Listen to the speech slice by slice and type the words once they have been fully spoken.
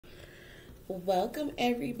Welcome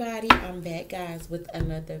everybody. I'm back guys with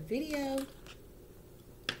another video.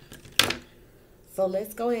 So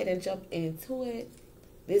let's go ahead and jump into it.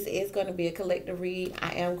 This is going to be a collective read.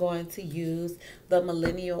 I am going to use the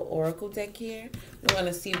Millennial Oracle deck here. We're going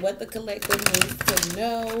to see what the collective needs to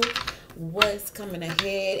know, what's coming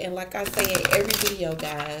ahead. And like I say in every video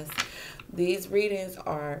guys, these readings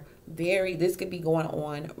are this could be going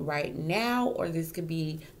on right now, or this could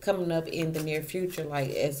be coming up in the near future,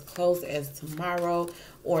 like as close as tomorrow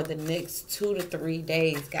or the next 2 to 3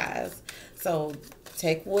 days, guys. So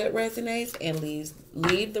take what resonates and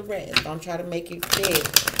leave the rest. Don't try to make it fit,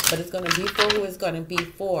 but it's going to be for who it's going to be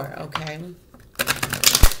for, okay?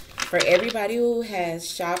 For everybody who has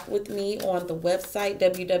shopped with me on the website,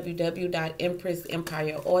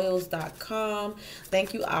 www.empressempireoils.com,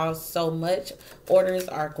 thank you all so much. Orders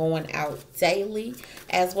are going out daily,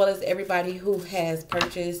 as well as everybody who has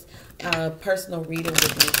purchased a personal reading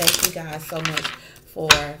with me. Thank you guys so much for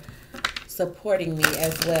supporting me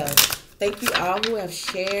as well. Thank you all who have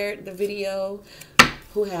shared the video,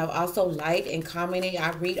 who have also liked and commented.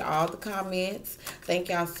 I read all the comments. Thank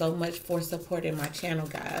y'all so much for supporting my channel,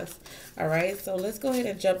 guys. All right, so let's go ahead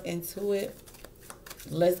and jump into it.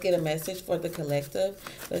 Let's get a message for the collective.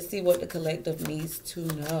 Let's see what the collective needs to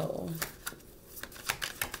know.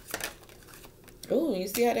 Ooh, you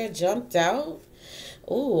see how that jumped out?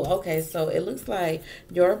 Ooh, okay, so it looks like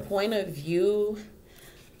your point of view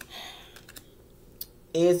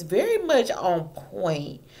is very much on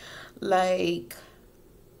point. Like,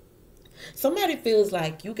 somebody feels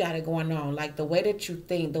like you got it going on. Like the way that you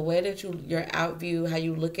think, the way that your outview, how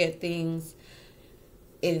you look at things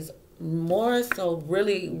is more so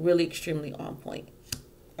really extremely on point.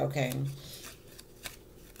 Okay.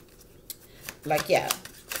 Like, yeah.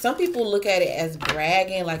 Some people look at it as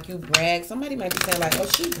bragging, like you brag. Somebody might be saying like, oh,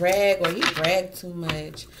 she brag or he bragged too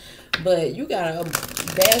much. But you got a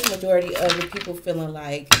vast majority of the people feeling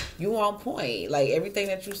like you on point. Like everything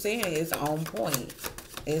that you're saying is on point.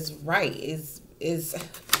 It's right. It's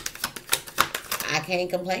I can't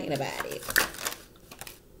complain about it.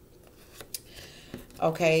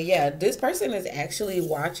 Okay, yeah. This person is actually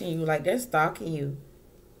watching you. Like they're stalking you.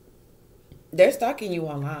 They're stalking you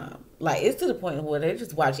online. Like it's to the point where they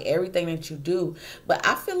just watch everything that you do. But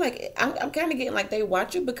I feel like I'm kind of getting like they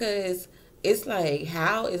watch you because it's like,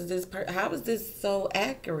 how is this so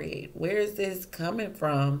accurate? Where is this coming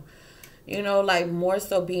from? You know, like more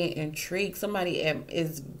so being intrigued. Somebody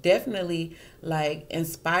is definitely like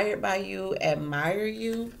inspired by you, admire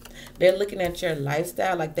you. They're looking at your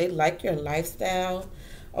lifestyle, like they like your lifestyle.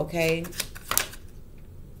 Okay.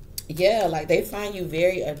 Yeah, like they find you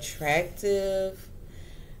very attractive.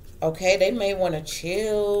 Okay, they may want to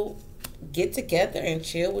chill, get together and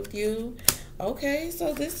chill with you. Okay,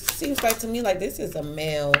 so this seems like to me like this is a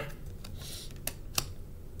male.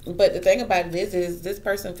 But the thing about it is this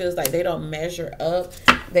person feels like they don't measure up.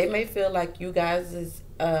 They may feel like you guys is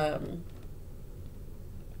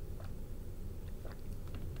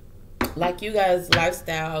like you guys'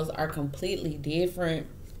 lifestyles are completely different.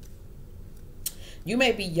 You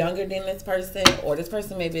may be younger than this person, or this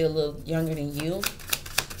person may be a little younger than you.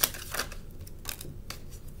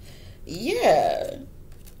 Yeah.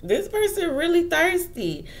 This person really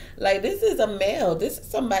thirsty. Like this is a male. This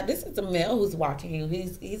is a male who's watching you.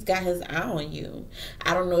 He's got his eye on you.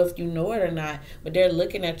 I don't know if you know it or not, but they're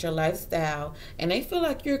looking at your lifestyle and they feel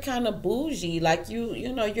like you're kind of bougie, like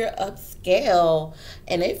you know, you're upscale,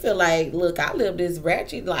 and they feel like, look, I live this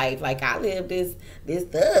ratchet life, like I live this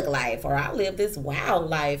thug life, or I live this wild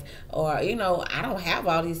life, or you know, I don't have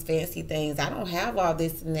all these fancy things. I don't have all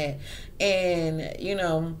this and that. And you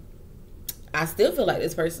know, I still feel like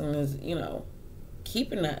this person is, you know,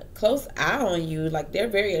 keeping a close eye on you. Like they're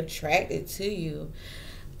very attracted to you.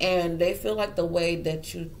 And they feel like the way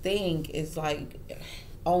that you think is like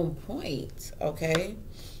on point. Okay.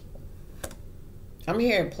 I'm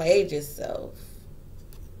hearing played yourself.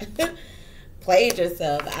 Played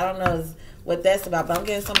yourself. I don't know what that's about, but I'm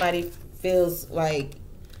getting somebody feels like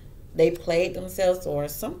they played themselves or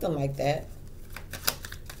something like that.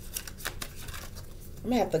 I'm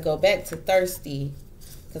going to have to go back to Thirsty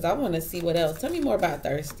because I want to see what else. Tell me more about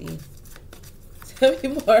Thirsty. Tell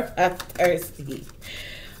me more about Thirsty.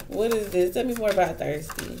 What is this? Tell me more about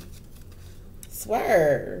Thirsty.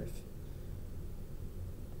 Swerve.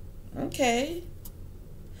 Okay.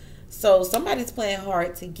 So somebody's playing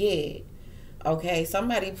hard to get. Okay.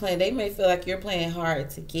 They may feel like you're playing hard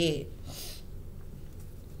to get.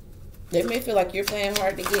 They may feel like you're playing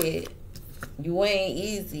hard to get. You ain't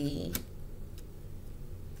easy.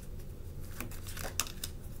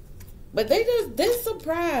 But they're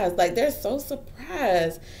surprised. Like, they're so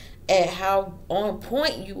surprised at how on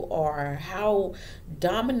point you are, how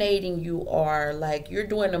dominating you are. Like, you're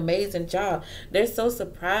doing an amazing job. They're so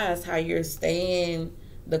surprised how you're staying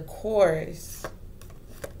the course.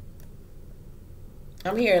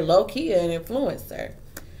 I'm hearing low key an influencer.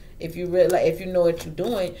 If you really like, if you know what you're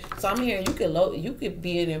doing. So I'm hearing you could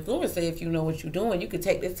be an influencer if you know what you're doing. You could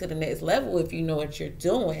take this to the next level if you know what you're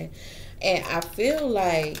doing. And I feel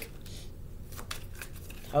like,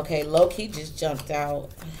 okay, low key just jumped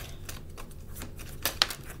out.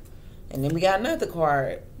 And then we got another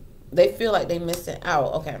card. They feel like they missing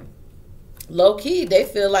out. Okay. Low key, they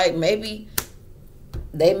feel like maybe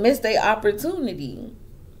they missed their opportunity.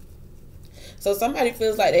 So somebody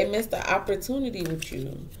feels like they missed the opportunity with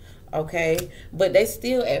you. Okay, but they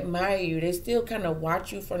still admire you. They still kind of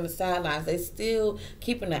watch you from the sidelines. They still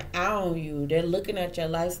keeping an eye on you. They're looking at your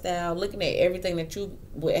lifestyle, looking at everything that you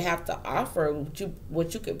would have to offer,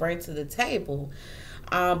 what you could bring to the table.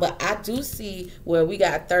 But I do see where we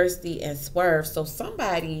got thirsty and swerve. So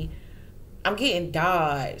somebody, I'm getting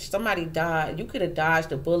dodged. Somebody dodged. You could have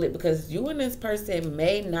dodged a bullet because you and this person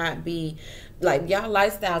may not be like, y'all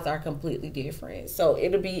lifestyles are completely different. So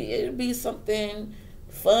it'll be something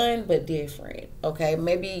fun but different. Okay,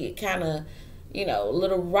 maybe kind of, a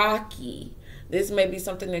little rocky. This may be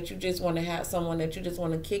something that you just want to have, someone that you just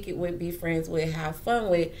want to kick it with, be friends with, have fun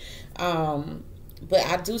with. But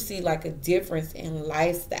I do see like a difference in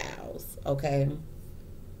lifestyles. Okay,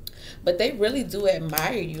 but they really do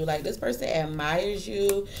admire you. Like, this person admires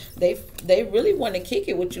you. They really want to kick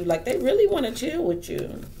it with you. Like, they really want to chill with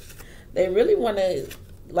you. They really want to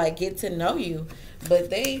like get to know you.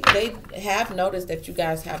 But they have noticed that you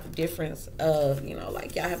guys have a difference of,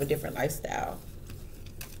 like, y'all have a different lifestyle.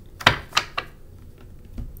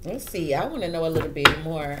 Let's see. I want to know a little bit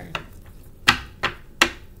more.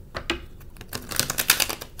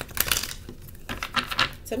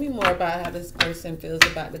 Tell me more about how this person feels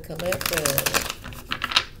about the collective.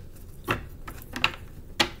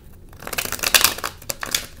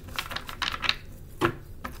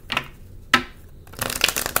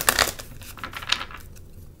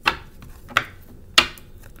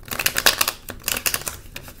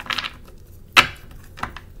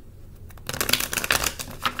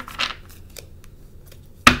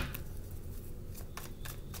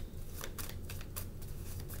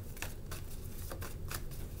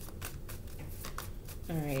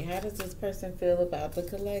 All right, how does this person feel about the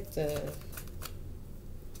collective?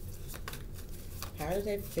 How do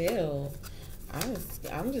they feel?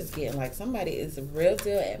 I'm just getting like somebody is a real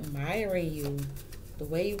deal admiring you. The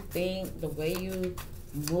way you think, the way you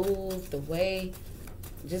move, the way,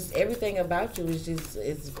 just everything about you is just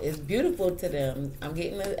is beautiful to them. I'm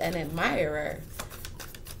getting an admirer.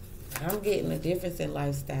 I'm getting a difference in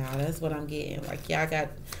lifestyle. That's what I'm getting. Like, y'all got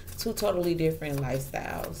two totally different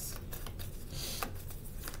lifestyles.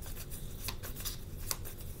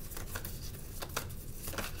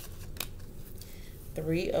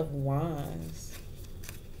 Three of Wands.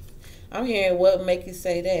 I'm hearing what make you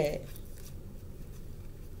say that.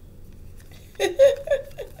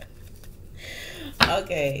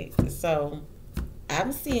 Okay, so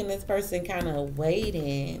I'm seeing this person kind of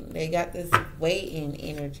waiting. They got this waiting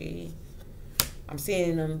energy. I'm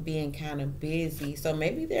seeing them being kind of busy. So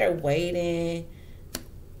maybe they're waiting.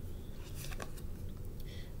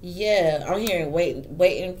 Yeah, I'm hearing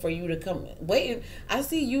waiting for you to come. Waiting. I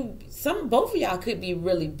see you. Both of y'all could be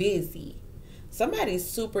really busy. Somebody's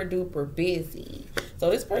super duper busy. So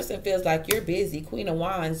this person feels like you're busy. Queen of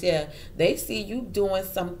Wands, yeah. They see you doing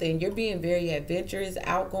something. You're being very adventurous,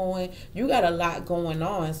 outgoing. You got a lot going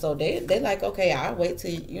on. So they like, okay, I'll wait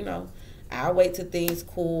till, I'll wait till things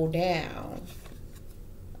cool down.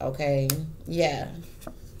 Okay, yeah.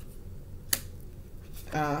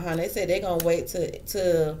 They said they're going to wait till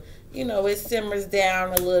it simmers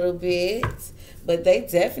down a little bit. But they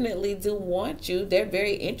definitely do want you. They're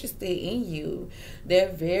very interested in you. They're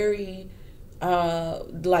very,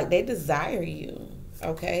 like, they desire you.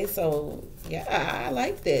 Okay, so, yeah, I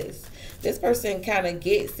like this. This person kind of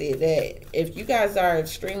gets it that if you guys are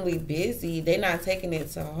extremely busy, they're not taking it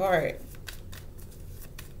to heart.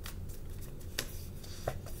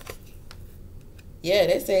 Yeah,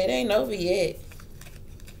 they say it ain't over yet.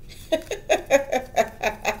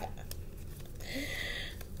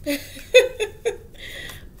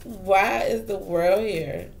 Why is the world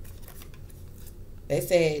here? They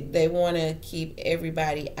said they want to keep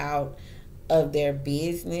everybody out of their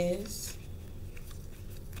business.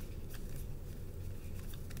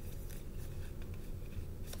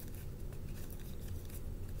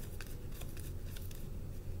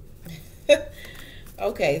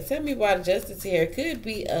 Okay, tell me why the justice here. Could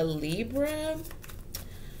be a Libra.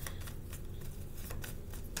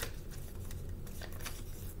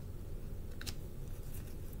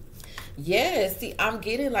 Yeah, see, I'm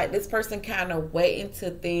getting like this person kind of waiting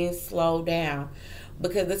till things slow down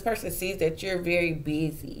because this person sees that you're very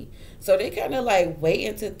busy. So they kind of like wait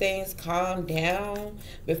until things calm down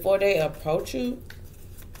before they approach you.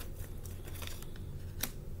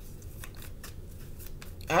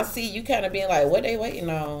 I see you kind of being like, what they waiting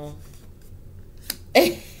on?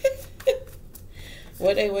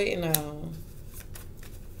 What they waiting on?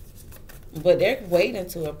 But they're waiting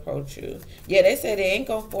to approach you. Yeah, they say they ain't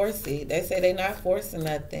gonna force it. They say they not forcing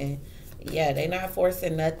nothing. Yeah, they not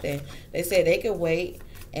forcing nothing. They say they could wait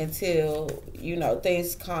until,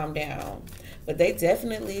 things calm down. But they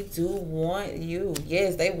definitely do want you.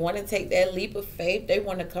 Yes, they want to take that leap of faith. They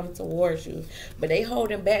want to come towards you. But they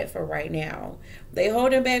holding back for right now. They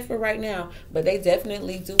holding back for right now. But they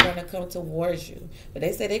definitely do want to come towards you. But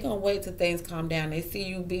they say they're going to wait till things calm down. They see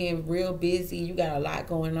you being real busy. You got a lot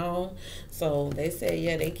going on. So they say,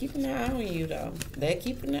 yeah, they keeping an eye on you, though. They're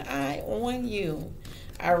keeping an eye on you.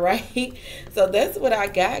 All right. So that's what I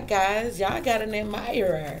got, guys. Y'all got an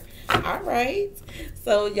admirer. All right.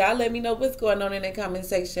 So y'all let me know what's going on in the comment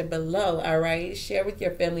section below. All right. Share with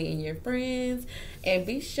your family and your friends. And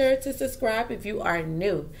be sure to subscribe if you are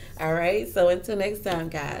new. All right. So until next time,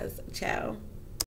 guys. Ciao.